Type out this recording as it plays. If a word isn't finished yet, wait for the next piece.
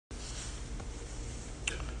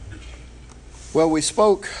Well, we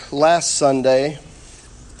spoke last Sunday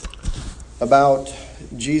about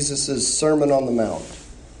Jesus' Sermon on the Mount.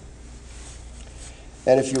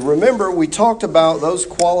 And if you remember, we talked about those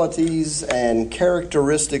qualities and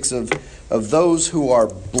characteristics of those who are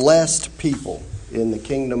blessed people in the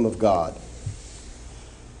kingdom of God.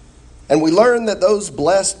 And we learned that those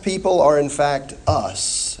blessed people are in fact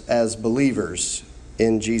us as believers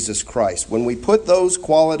in Jesus Christ. When we put those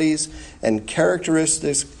qualities and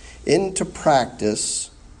characteristics into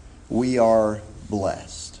practice, we are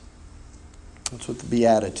blessed. That's what the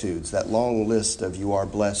Beatitudes, that long list of you are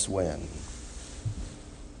blessed when.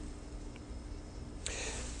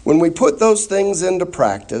 When we put those things into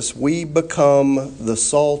practice, we become the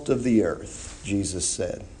salt of the earth, Jesus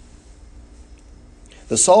said.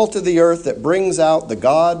 The salt of the earth that brings out the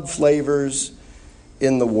God flavors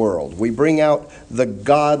in the world. We bring out the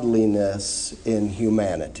godliness in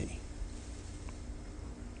humanity.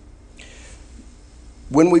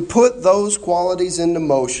 When we put those qualities into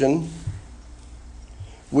motion,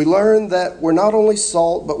 we learn that we're not only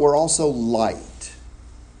salt, but we're also light.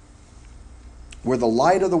 We're the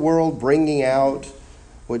light of the world, bringing out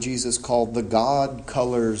what Jesus called the God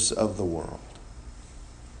colors of the world.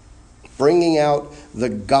 Bringing out the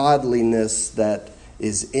godliness that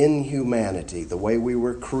is in humanity, the way we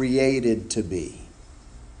were created to be.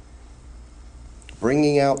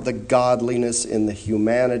 Bringing out the godliness in the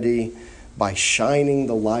humanity by shining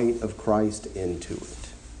the light of Christ into it.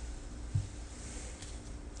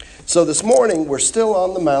 So this morning, we're still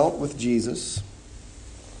on the Mount with Jesus.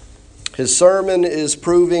 His sermon is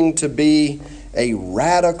proving to be a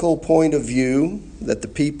radical point of view that the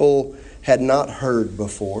people had not heard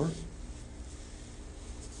before.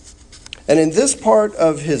 And in this part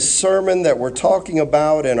of his sermon that we're talking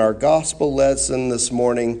about in our gospel lesson this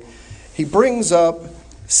morning, he brings up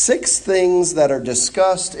 6 things that are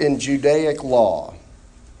discussed in Judaic law.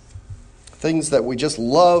 Things that we just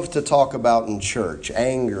love to talk about in church.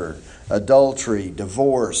 Anger, adultery,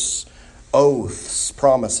 divorce, oaths,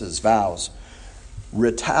 promises, vows,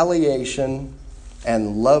 retaliation,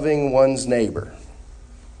 and loving one's neighbor.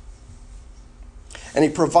 And he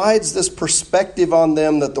provides this perspective on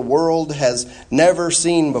them that the world has never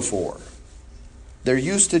seen before. They're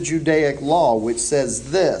used to Judaic law, which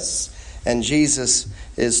says this, and Jesus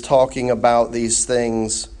is talking about these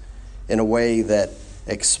things in a way that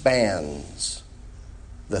expands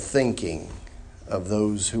the thinking of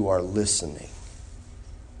those who are listening.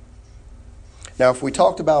 Now, if we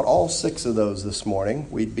talked about all 6 of those this morning,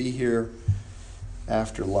 we'd be here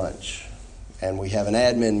after lunch. And we have an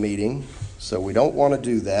admin meeting, so we don't want to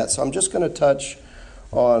do that. So I'm just going to touch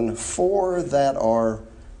on 4 that are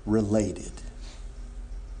related.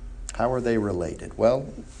 How are they related? Well,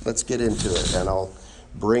 let's get into it, and I'll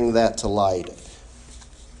bring that to light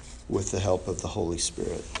with the help of the Holy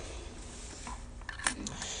Spirit.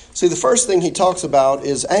 See, the first thing he talks about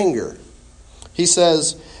is anger. He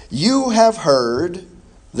says, "You have heard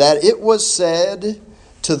that it was said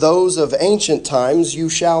to those of ancient times, 'You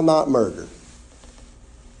shall not murder.'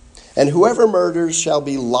 And whoever murders shall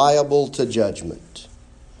be liable to judgment.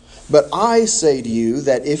 But I say to you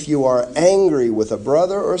that if you are angry with a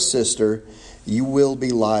brother or sister, you will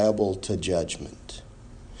be liable to judgment.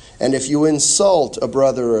 And if you insult a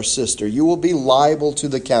brother or sister, you will be liable to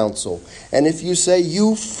the council. And if you say,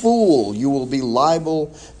 'You fool,' you will be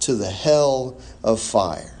liable to the hell of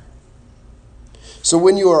fire. So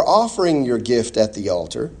when you are offering your gift at the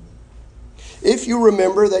altar, if you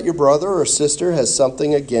remember that your brother or sister has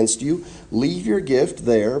something against you, leave your gift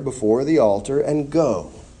there before the altar and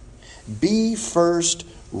go. Be first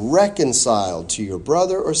reconciled to your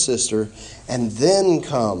brother or sister, and then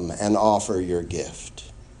come and offer your gift.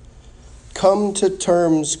 Come to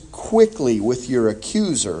terms quickly with your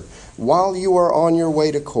accuser while you are on your way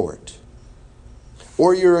to court.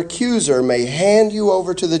 Or your accuser may hand you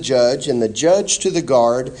over to the judge, and the judge to the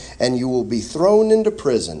guard, and you will be thrown into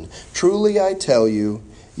prison. Truly I tell you,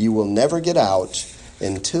 you will never get out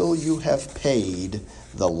until you have paid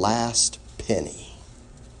the last penny."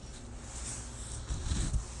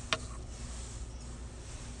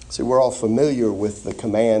 See, we're all familiar with the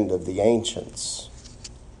command of the ancients.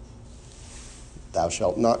 Thou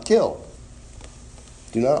shalt not kill.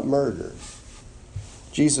 Do not murder.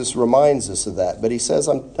 Jesus reminds us of that, but he says,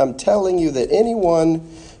 I'm telling you that anyone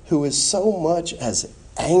who is so much as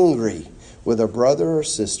angry with a brother or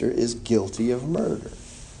sister is guilty of murder.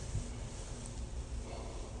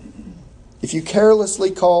 If you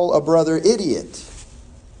carelessly call a brother idiot,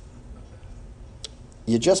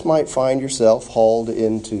 you just might find yourself hauled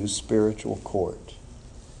into spiritual court.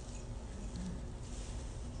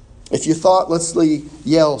 If you thoughtlessly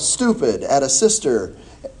yell stupid at a sister,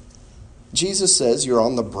 Jesus says you're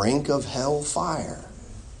on the brink of hell fire.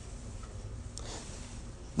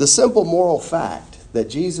 The simple moral fact that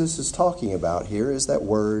Jesus is talking about here is that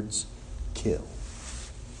words kill.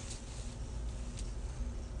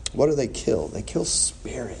 What do they kill? They kill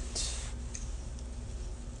spirit.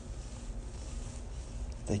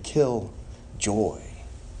 They kill joy.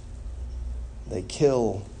 They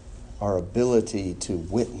kill our ability to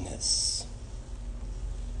witness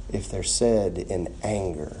if they're said in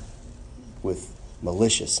anger with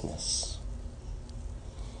maliciousness.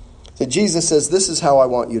 So Jesus says, this is how I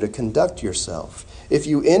want you to conduct yourself. If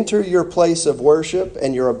you enter your place of worship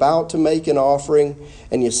and you're about to make an offering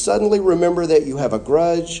and you suddenly remember that you have a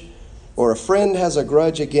grudge or a friend has a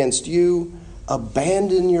grudge against you,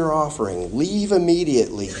 abandon your offering. Leave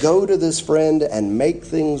immediately. Go to this friend and make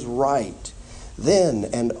things right. Then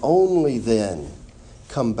and only then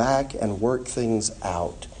come back and work things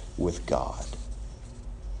out with God.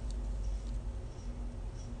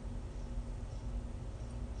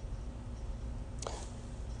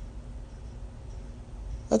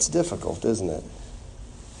 That's difficult, isn't it?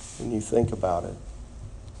 When you think about it.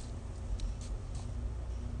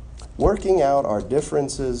 Working out our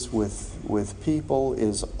differences with people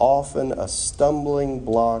is often a stumbling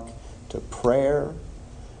block to prayer,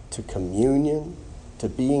 to communion, to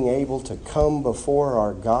being able to come before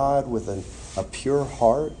our God with a pure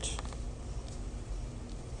heart.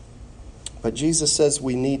 But Jesus says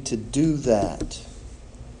we need to do that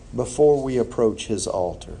before we approach his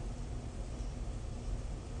altar.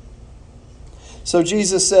 So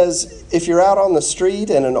Jesus says, if you're out on the street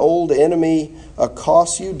and an old enemy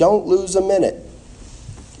accosts you, don't lose a minute.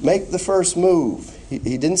 Make the first move. He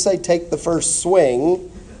didn't say take the first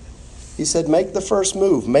swing. He said make the first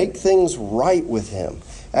move. Make things right with him.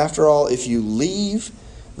 After all, if you leave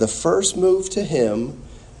the first move to him,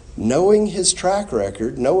 knowing his track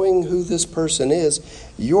record, knowing who this person is,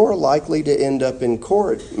 you're likely to end up in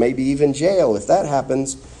court, maybe even jail. If that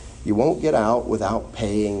happens, you won't get out without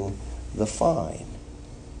paying the fine.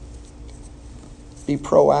 Be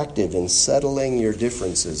proactive in settling your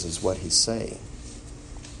differences is what he's saying.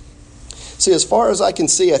 See, as far as I can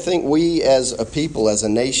see, I think we as a people, as a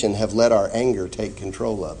nation, have let our anger take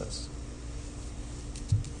control of us.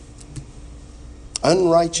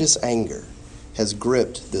 Unrighteous anger has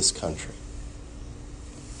gripped this country.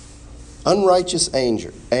 Unrighteous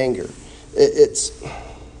anger. It's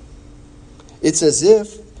as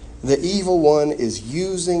if the evil one is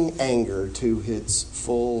using anger to its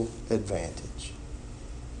full advantage.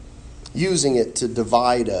 Using it to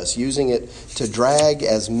divide us. Using it to drag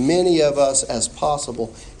as many of us as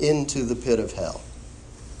possible into the pit of hell.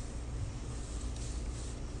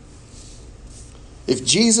 If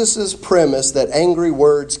Jesus' premise that angry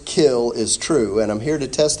words kill is true, and I'm here to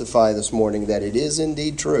testify this morning that it is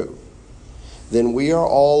indeed true, then we are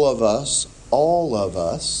all of us,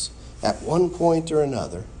 at one point or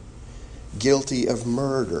another, guilty of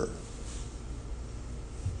murder.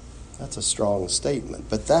 That's a strong statement,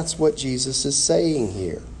 but that's what Jesus is saying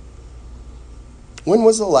here. When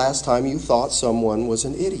was the last time you thought someone was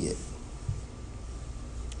an idiot?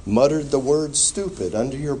 Muttered the word stupid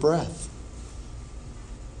under your breath?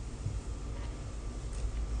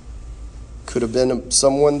 Could have been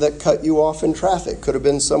someone that cut you off in traffic. Could have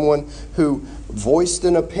been someone who voiced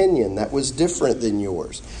an opinion that was different than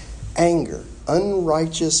yours. Anger,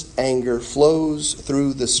 unrighteous anger flows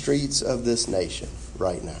through the streets of this nation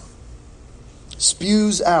right now.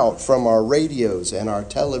 Spews out from our radios and our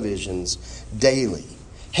televisions daily.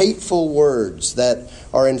 Hateful words that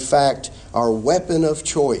are in fact our weapon of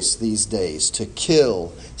choice these days to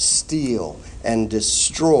kill, steal, and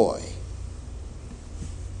destroy.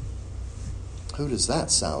 Who does that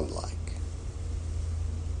sound like?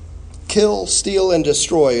 Kill, steal, and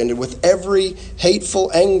destroy. And with every hateful,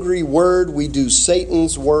 angry word, we do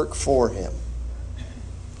Satan's work for him.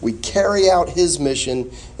 We carry out his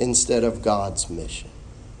mission instead of God's mission.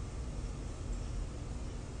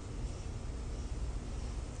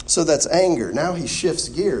 So that's anger. Now he shifts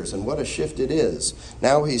gears, and what a shift it is.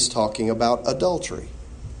 Now he's talking about adultery.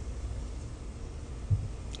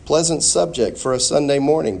 Pleasant subject for a Sunday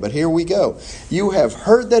morning, but here we go. You have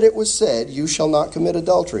heard that it was said, you shall not commit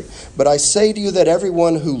adultery. But I say to you that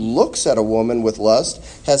everyone who looks at a woman with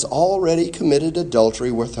lust has already committed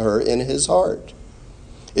adultery with her in his heart.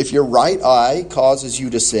 If your right eye causes you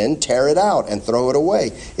to sin, tear it out and throw it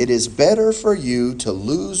away. It is better for you to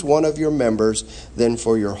lose one of your members than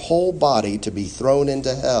for your whole body to be thrown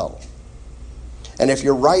into hell. And if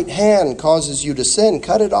your right hand causes you to sin,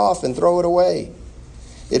 cut it off and throw it away.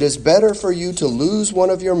 It is better for you to lose one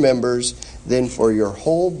of your members than for your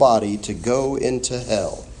whole body to go into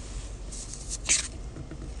hell.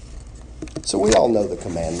 So we all know the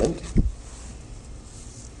commandment.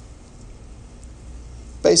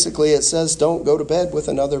 Basically, it says don't go to bed with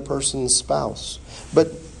another person's spouse.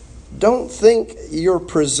 But don't think you're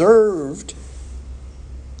preserved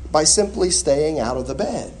by simply staying out of the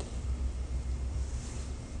bed.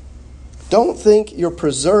 Don't think you're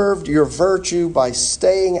preserved, your virtue, by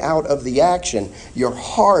staying out of the action. Your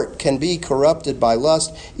heart can be corrupted by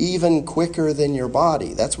lust even quicker than your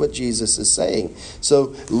body. That's what Jesus is saying.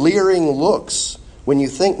 So leering looks, when you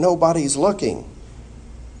think nobody's looking,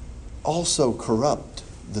 also corrupt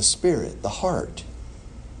the spirit, the heart.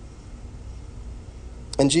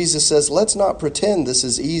 And Jesus says, let's not pretend this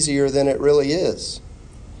is easier than it really is.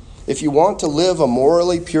 If you want to live a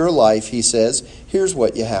morally pure life, he says, here's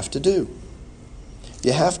what you have to do.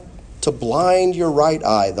 You have to blind your right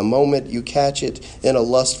eye the moment you catch it in a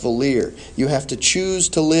lustful leer. You have to choose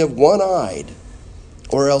to live one-eyed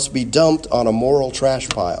or else be dumped on a moral trash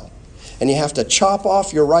pile. And you have to chop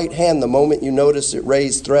off your right hand the moment you notice it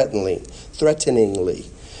raised threateningly.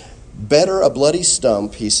 Better a bloody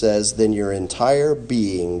stump, he says, than your entire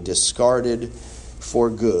being discarded for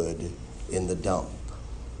good in the dump.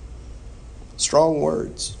 Strong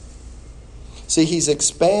words. See, he's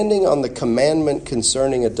expanding on the commandment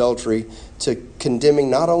concerning adultery to condemning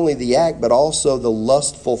not only the act, but also the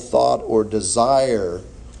lustful thought or desire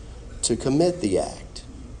to commit the act.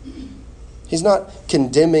 He's not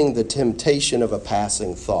condemning the temptation of a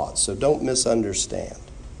passing thought, so don't misunderstand.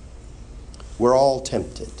 We're all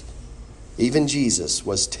tempted. Even Jesus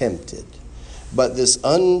was tempted. But this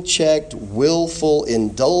unchecked, willful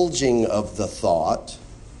indulging of the thought,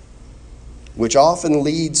 which often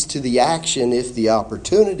leads to the action if the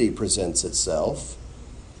opportunity presents itself,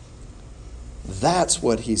 that's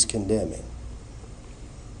what he's condemning.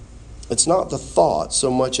 It's not the thought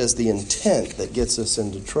so much as the intent that gets us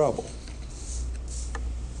into trouble.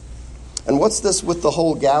 And what's this with the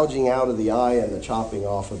whole gouging out of the eye and the chopping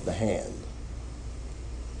off of the hand?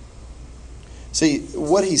 See,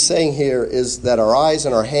 what he's saying here is that our eyes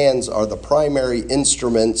and our hands are the primary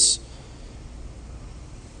instruments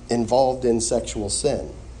involved in sexual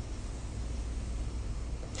sin.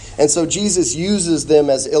 And so Jesus uses them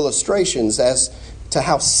as illustrations as to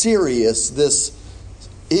how serious this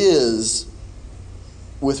is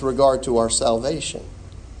with regard to our salvation.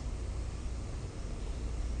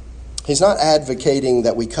 He's not advocating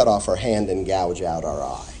that we cut off our hand and gouge out our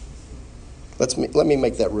eye. Let me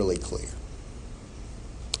make that really clear.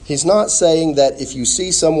 He's not saying that if you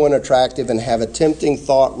see someone attractive and have a tempting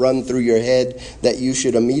thought run through your head that you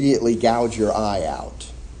should immediately gouge your eye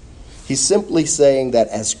out. He's simply saying that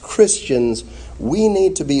as Christians, we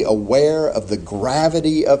need to be aware of the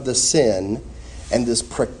gravity of the sin and this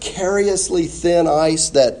precariously thin ice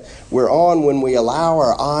that we're on when we allow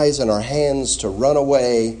our eyes and our hands to run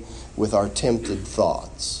away with our tempted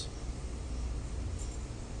thoughts.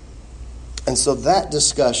 And so that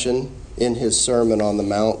discussion in his Sermon on the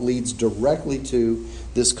Mount leads directly to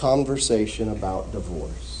this conversation about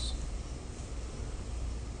divorce.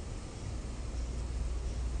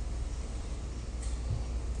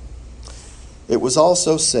 It was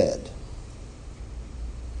also said,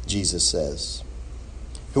 Jesus says,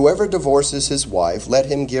 whoever divorces his wife, let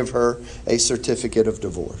him give her a certificate of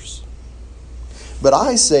divorce. But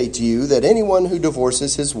I say to you that anyone who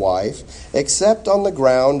divorces his wife, except on the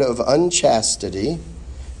ground of unchastity,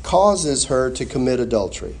 causes her to commit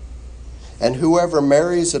adultery. And whoever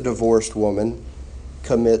marries a divorced woman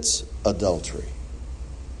commits adultery.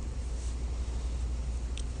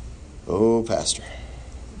 Oh, Pastor.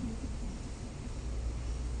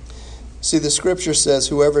 See, the scripture says,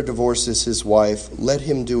 whoever divorces his wife, let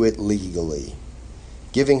him do it legally,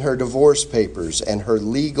 giving her divorce papers and her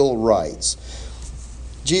legal rights.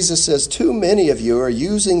 Jesus says, too many of you are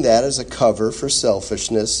using that as a cover for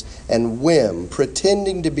selfishness and whim,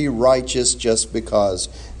 pretending to be righteous just because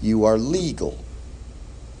you are legal.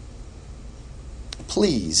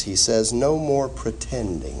 Please, he says, no more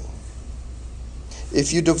pretending.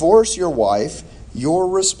 If you divorce your wife, you're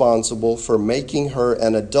responsible for making her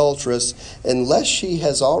an adulteress unless she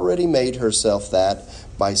has already made herself that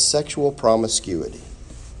by sexual promiscuity.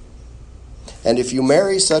 And if you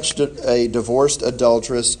marry such a divorced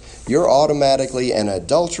adulteress, you're automatically an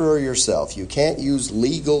adulterer yourself. You can't use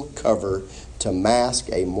legal cover to mask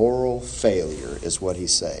a moral failure, is what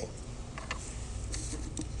he's saying.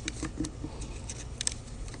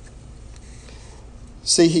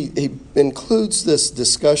 See, he includes this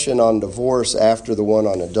discussion on divorce after the one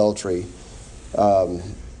on adultery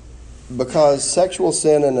because sexual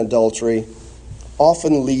sin and adultery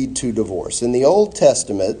often lead to divorce. In the Old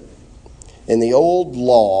Testament, in the old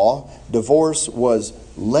law, divorce was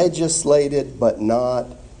legislated but not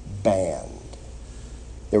banned.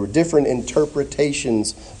 There were different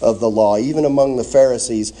interpretations of the law, even among the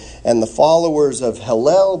Pharisees. And the followers of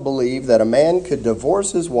Hillel believed that a man could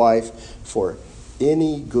divorce his wife for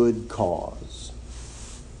any good cause.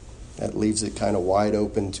 That leaves it kind of wide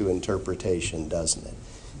open to interpretation, doesn't it?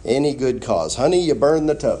 Any good cause. Honey, you burned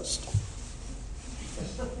the toast.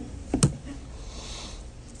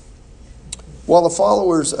 While the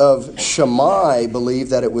followers of Shammai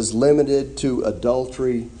believed that it was limited to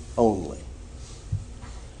adultery only.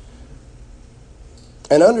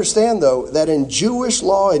 And understand, though, that in Jewish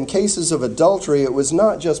law, in cases of adultery, it was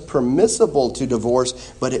not just permissible to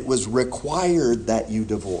divorce, but it was required that you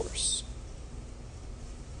divorce.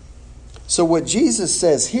 So what Jesus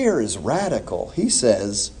says here is radical. He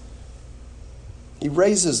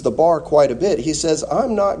raises the bar quite a bit. He says,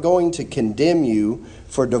 I'm not going to condemn you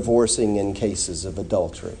for divorcing in cases of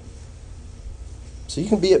adultery. So you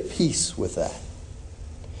can be at peace with that.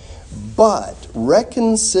 But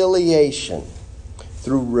reconciliation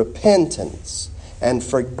through repentance and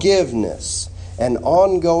forgiveness and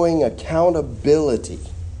ongoing accountability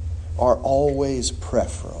are always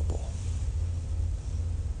preferable.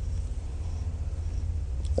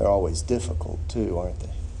 They're always difficult too, aren't they?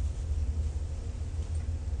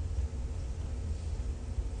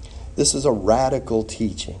 This is a radical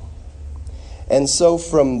teaching. And so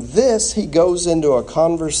from this, he goes into a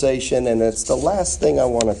conversation, and it's the last thing I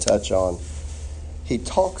want to touch on. He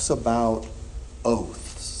talks about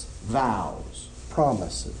oaths, vows,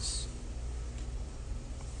 promises.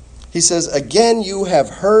 He says, again, you have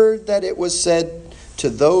heard that it was said to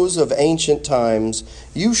those of ancient times,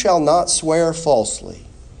 you shall not swear falsely,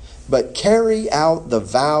 but carry out the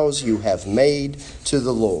vows you have made to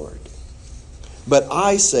the Lord. But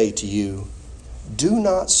I say to you, do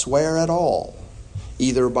not swear at all,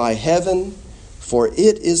 either by heaven, for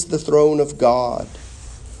it is the throne of God,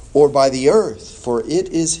 or by the earth, for it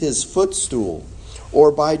is his footstool,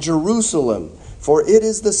 or by Jerusalem, for it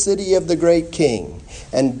is the city of the great king.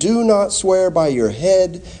 And do not swear by your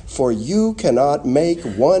head, for you cannot make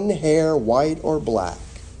one hair white or black.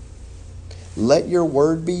 Let your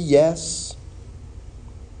word be yes,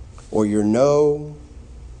 or your no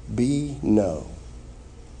be no.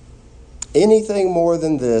 Anything more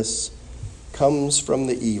than this comes from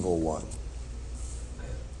the evil one.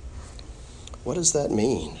 What does that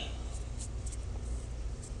mean?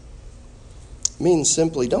 It means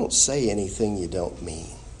simply don't say anything you don't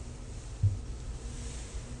mean.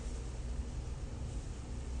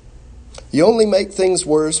 You only make things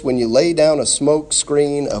worse when you lay down a smoke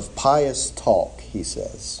screen of pious talk, he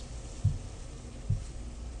says.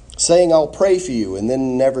 Saying, I'll pray for you, and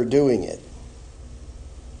then never doing it.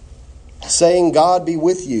 Saying, God be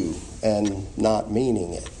with you, and not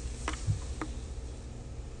meaning it.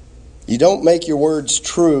 You don't make your words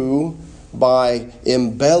true by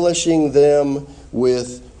embellishing them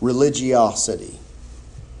with religiosity.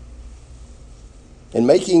 And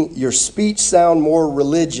making your speech sound more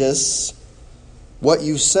religious, what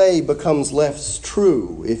you say becomes less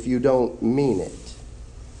true if you don't mean it.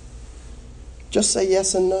 Just say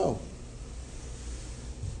yes and no.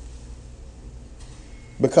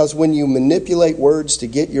 Because when you manipulate words to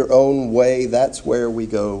get your own way, that's where we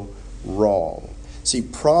go wrong. See,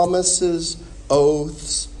 promises,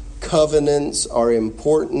 oaths, covenants are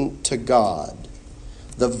important to God.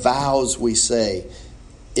 The vows we say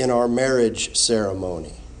in our marriage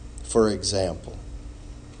ceremony, for example.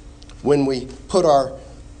 When we put our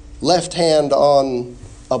left hand on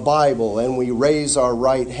a Bible and we raise our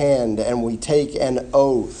right hand and we take an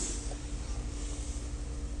oath.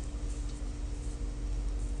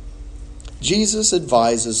 Jesus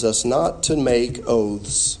advises us not to make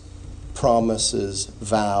oaths, promises,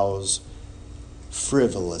 vows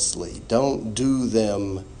frivolously. Don't do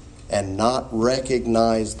them and not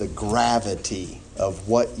recognize the gravity of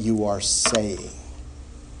what you are saying.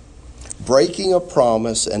 Breaking a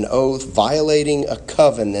promise, an oath, violating a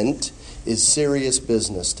covenant is serious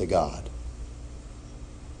business to God.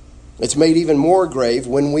 It's made even more grave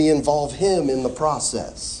when we involve Him in the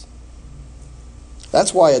process.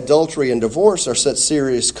 That's why adultery and divorce are such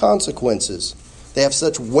serious consequences. They have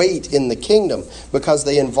such weight in the kingdom because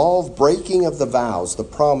they involve breaking of the vows, the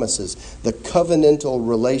promises, the covenantal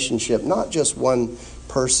relationship, not just one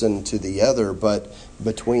person to the other, but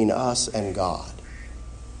between us and God.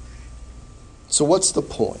 So what's the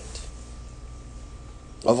point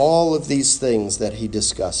of all of these things that he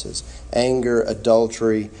discusses? Anger,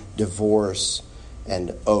 adultery, divorce.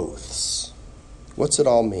 and oaths. What's it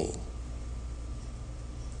all mean?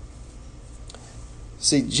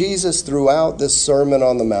 See, Jesus throughout this Sermon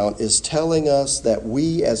on the Mount is telling us that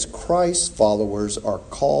we as Christ's followers are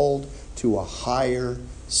called to a higher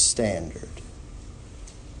standard,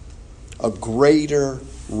 a greater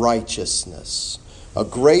righteousness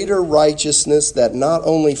that not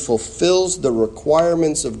only fulfills the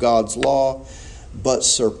requirements of God's law, but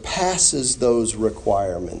surpasses those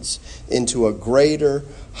requirements into a greater,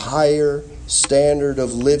 higher standard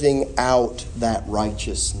of living out that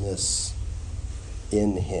righteousness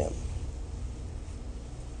in Him.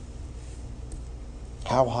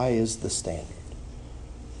 How high is the standard?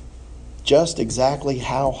 Just exactly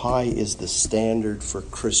how high is the standard for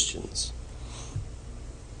Christians?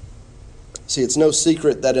 See, it's no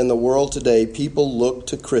secret that in the world today, people look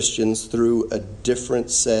to Christians through a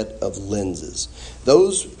different set of lenses.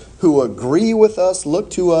 Those who agree with us look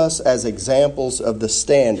to us as examples of the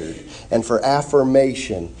standard and for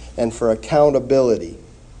affirmation and for accountability.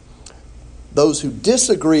 Those who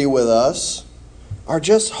disagree with us are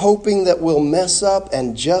just hoping that we'll mess up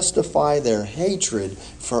and justify their hatred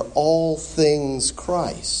for all things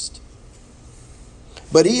Christ.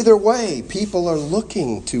 But either way, people are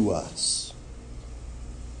looking to us.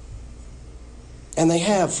 And they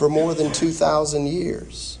have for more than 2,000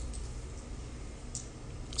 years.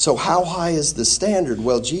 So how high is the standard?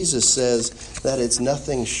 Well, Jesus says that it's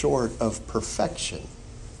nothing short of perfection.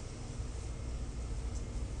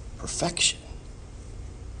 Perfection.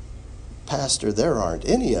 Pastor, there aren't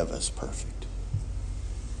any of us perfect.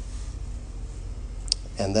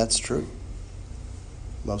 And that's true.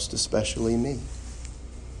 Most especially me.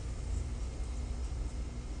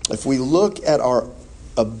 If we look at our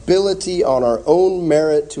ability on our own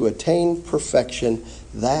merit to attain perfection,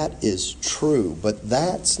 that is true. But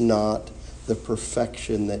that's not the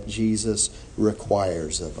perfection that Jesus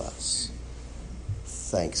requires of us.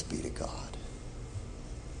 Thanks be to God.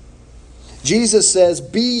 Jesus says,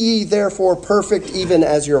 "Be ye therefore perfect, even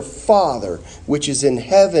as your Father, which is in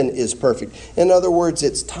heaven, is perfect." In other words,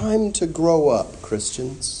 it's time to grow up,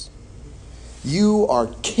 Christians. You are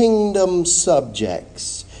kingdom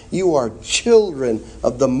subjects. You are children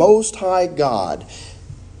of the Most High God.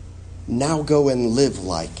 Now go and live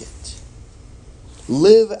like it.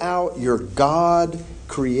 Live out your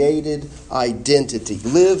God-created identity.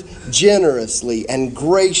 Live generously and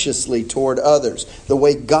graciously toward others, the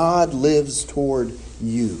way God lives toward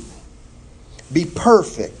you. Be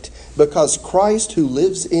perfect, because Christ who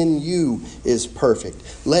lives in you is perfect.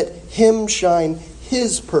 Let Him shine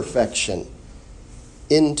His perfection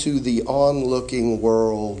into the onlooking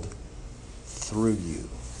world through you.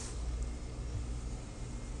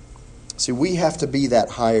 See, we have to be that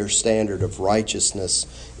higher standard of righteousness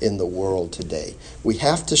in the world today. We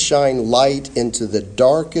have to shine light into the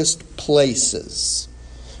darkest places.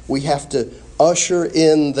 We have to usher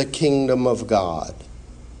in the kingdom of God.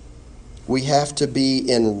 We have to be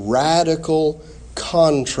in radical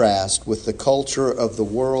contrast with the culture of the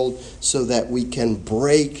world so that we can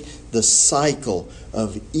break the cycle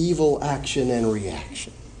of evil action and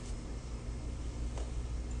reaction.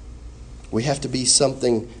 We have to be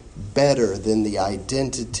something better than the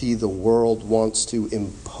identity the world wants to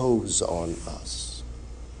impose on us.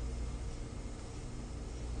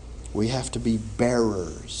 We have to be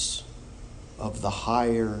bearers of the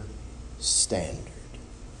higher standard,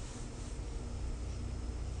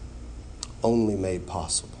 only made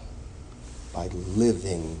possible by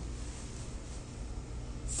living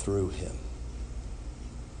through Him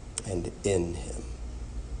and in Him.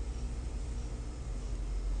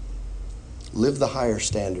 Live the higher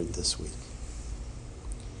standard this week.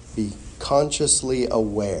 Be consciously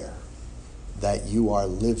aware that you are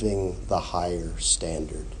living the higher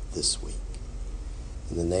standard this week.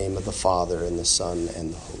 In the name of the Father, and the Son,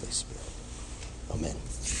 and the Holy Spirit. Amen.